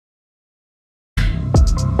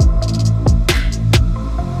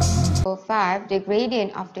5, the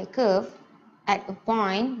gradient of the curve at a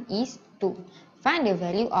point is 2. Find the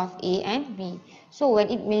value of A and B. So when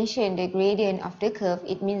it mentioned the gradient of the curve,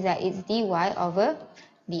 it means that it's dy over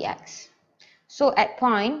dx. So at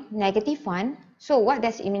point -1, so what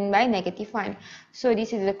does it mean by -1? So this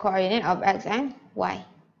is the coordinate of x and y.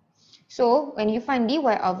 So when you find dy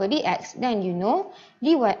over dx, then you know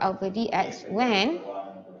dy over dx when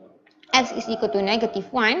x is equal to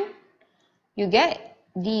 -1, you get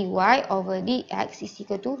dy over dx is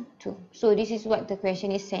equal to 2. So this is what the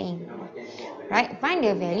question is saying. Right? Find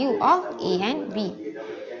the value of A and B.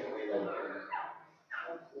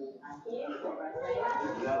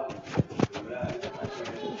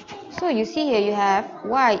 So you see here you have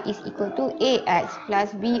y is equal to ax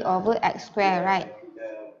plus b over x square, right?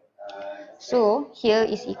 So here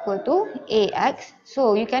is equal to ax.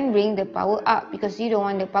 So you can bring the power up because you don't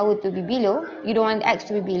want the power to be below. You don't want x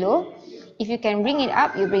to be below. If you can bring it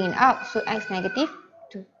up, you bring it up. So x -2.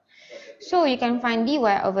 So you can find dy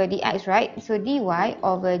over dx, right? So dy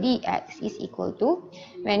over dx is equal to,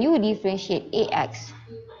 when you differentiate ax,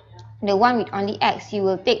 the one with only x, you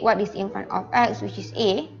will take what is in front of x, which is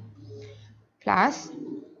a, plus,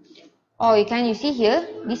 or you see here,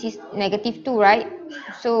 this is -2, right?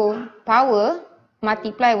 So power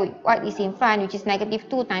multiply with what is in front, which is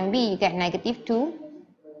 -2 times b, you get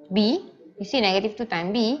 -2b. You see -2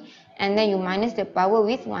 times b, and then you minus the power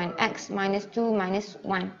with 1, x minus 2 minus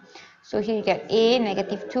 1. So here you get a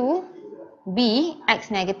 -2, b x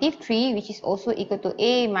 -3, which is also equal to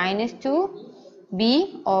a minus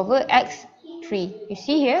 2b over x3. You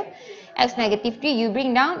see here, x -3 you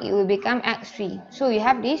bring down, it will become x3. So you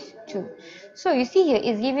have this 2. So you see here,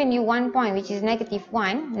 it's given you 1 point, which is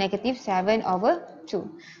 -1, -7 over 2.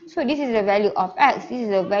 So this is the value of x, this is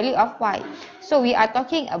the value of y. So we are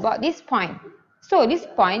talking about this point. So this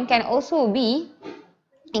point can also be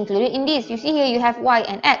included in this. You see here, you have y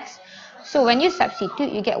and x. So when you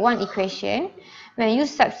substitute, you get one equation. When you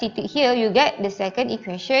substitute here, you get the second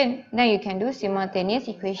equation. Then you can do simultaneous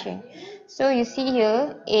equation. So you see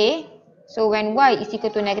here, a. So when y is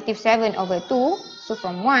equal to -7 over 2, so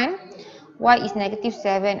from 1, y is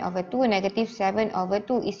 -7 over 2, -7 over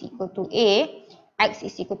 2 is equal to a, x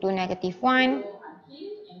is equal to -1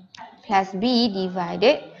 plus b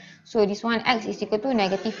divided. So this one, x is equal to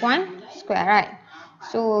 -1 square, right?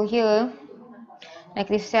 So here,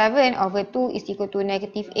 -7 over 2 is equal to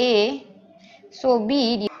 -a. So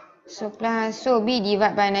b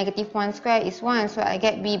divided by -1 square is 1. So I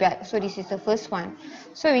get b back. So this is the first one.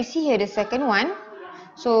 So we see here the second one.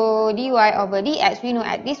 So dy over dx, we know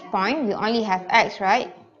at this point we only have x, right?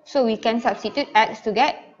 So we can substitute x to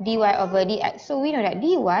get dy over dx. So we know that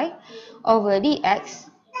dy over dx,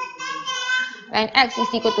 when x is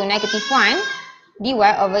equal to -1, dy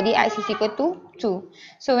over dx is equal to 2.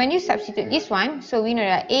 So when you substitute this one, so we know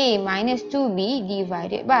that a minus 2b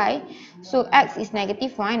divided by, so x is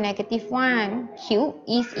 -1, -1 cube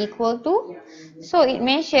is equal to, so it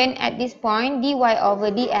mentioned at this point dy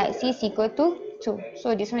over dx is equal to 2.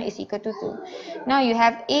 So this one is equal to 2. Now you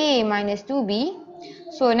have a minus 2b,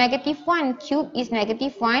 so -1 cube is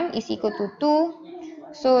 -1 is equal to 2.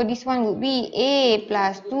 So this one would be a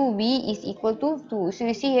plus 2b is equal to 2. So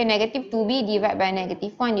you see here, -2b divided by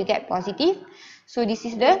 -1, you get positive. So this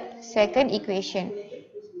is the second equation.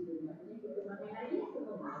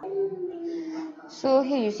 So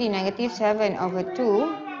here you see -7 over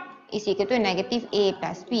 2 is equal to -a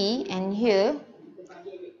plus b, and here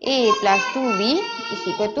a plus 2b is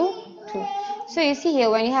equal to 2. So you see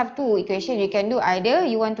here, when you have two equations, you can do either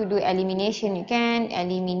you want to do elimination, you can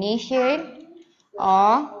elimination,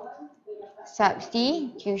 or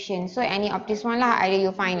substitution. So any of this one lah, either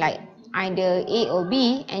you find like either a or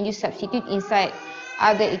b and you substitute inside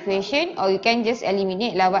other equation, or you can just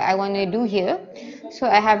eliminate like what I want to do here. So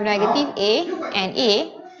I have -a and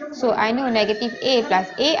a. So I know -a plus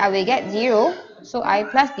a, I will get 0. So I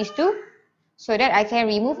plus these two so that I can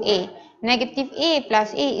remove a. -a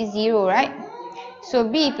plus a is 0, right? So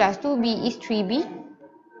b plus 2b is 3b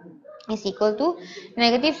is equal to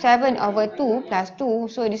 -7 over 2 plus 2.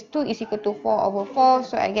 So this 2 is equal to 4 over 4.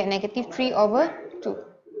 So I get -3 over 2.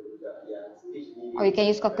 Or you can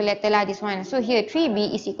use calculator lah, this one. So here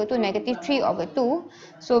 3b is equal to -3 over 2.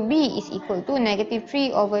 So b is equal to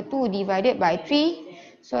 -3 over 2 divided by 3.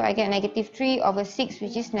 So I get -3 over 6,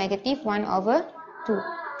 which is -1 over 2.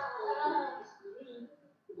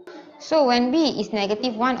 So when b is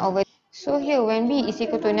 -1 over 2, so here when b is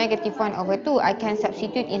equal to -1 over 2, I can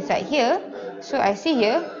substitute inside here. So I see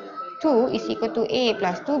here 2 is equal to a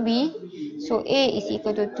plus 2b. So a is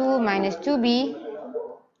equal to 2 minus 2b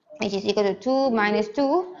which is equal to 2 minus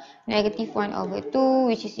 2, negative 1 over 2,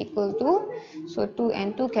 which is equal to, so 2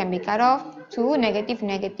 and 2 can be cut off, 2, negative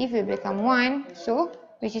will become 1, so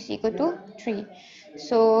which is equal to 3.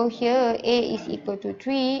 So here A is equal to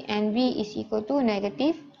 3 and B is equal to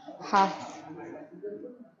negative half.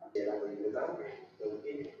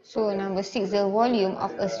 So number 6, the volume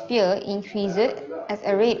of a sphere increases at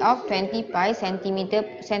a rate of 20 pi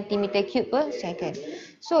centimeter cube per second.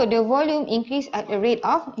 So the volume increase at a rate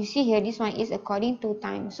of, you see here, this one is according to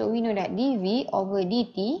time. So we know that dV over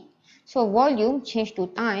dt, so volume change to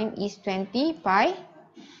time is 20 pi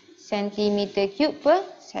centimeter cube per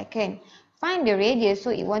second. Find the radius. So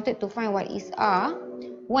it wanted to find what is r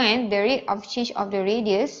when the rate of change of the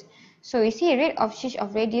radius. So you see rate of change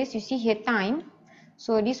of radius, you see here time.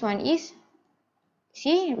 So this one is,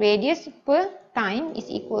 see, radius per time is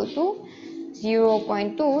equal to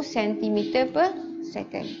 0.2 centimeter per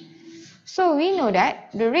second. So we know that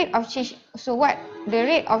the rate of change, so what? The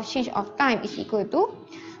rate of change of time is equal to,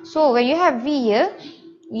 so when you have V here,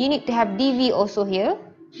 you need to have dV also here.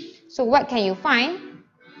 So what can you find?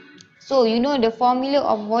 So you know the formula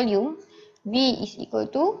of volume, V is equal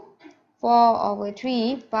to 4 over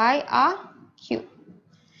 3 pi r cube.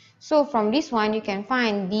 So from this one, you can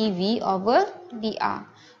find dV over dr.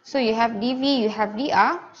 So you have dV, you have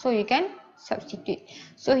dr, so you can substitute.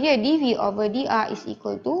 So here dV over dr is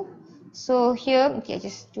equal to, so here, okay,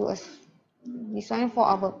 just do this one,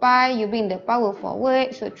 4 over pi, you bring the power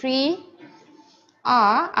forward, so 3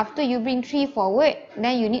 r, after you bring 3 forward,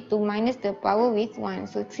 then you need to minus the power with 1.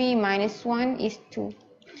 So 3 minus 1 is 2.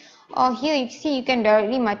 Or here you see you can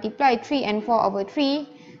directly multiply 3 and 4 over 3,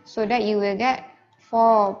 so that you will get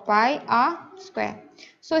 4 pi r square.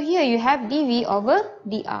 So here you have dV over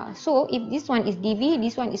dr. So if this one is dV,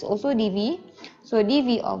 this one is also dV. So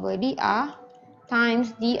dV over dr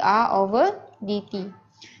times dr over dt.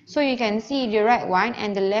 So you can see the right one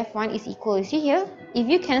and the left one is equal. You see here, if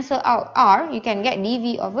you cancel out r, you can get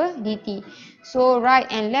dV over dt. So right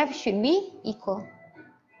and left should be equal.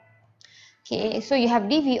 Okay, so you have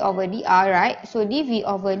dV over dr, right? So dV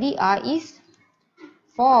over dr is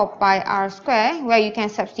 4 pi r square, where you can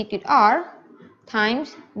substitute r,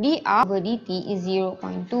 times dr over dt is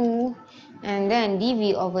 0.2, and then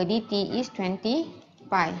dV over dt is 20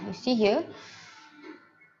 pi. You see here.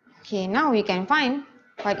 Okay, now we can find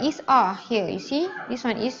what is r here. You see, this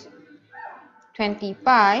one is 20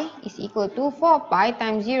 pi is equal to 4 pi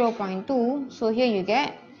times 0.2. So here you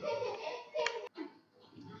get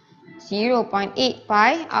 0.8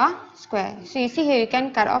 pi r square. So you see here, you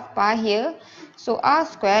can cut off pi here. So r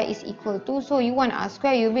square is equal to, so you want r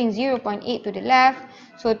square, you bring 0.8 to the left.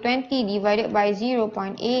 So 20 divided by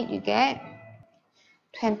 0.8, you get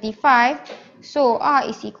 25. So r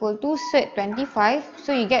is equal to 25.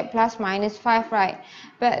 So you get plus minus 5, right?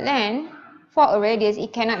 But then for a radius,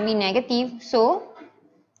 it cannot be negative. So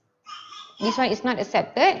this one is not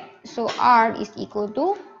accepted. So r is equal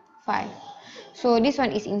to 5. So this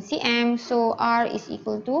one is in cm. So r is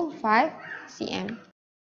equal to 5 cm.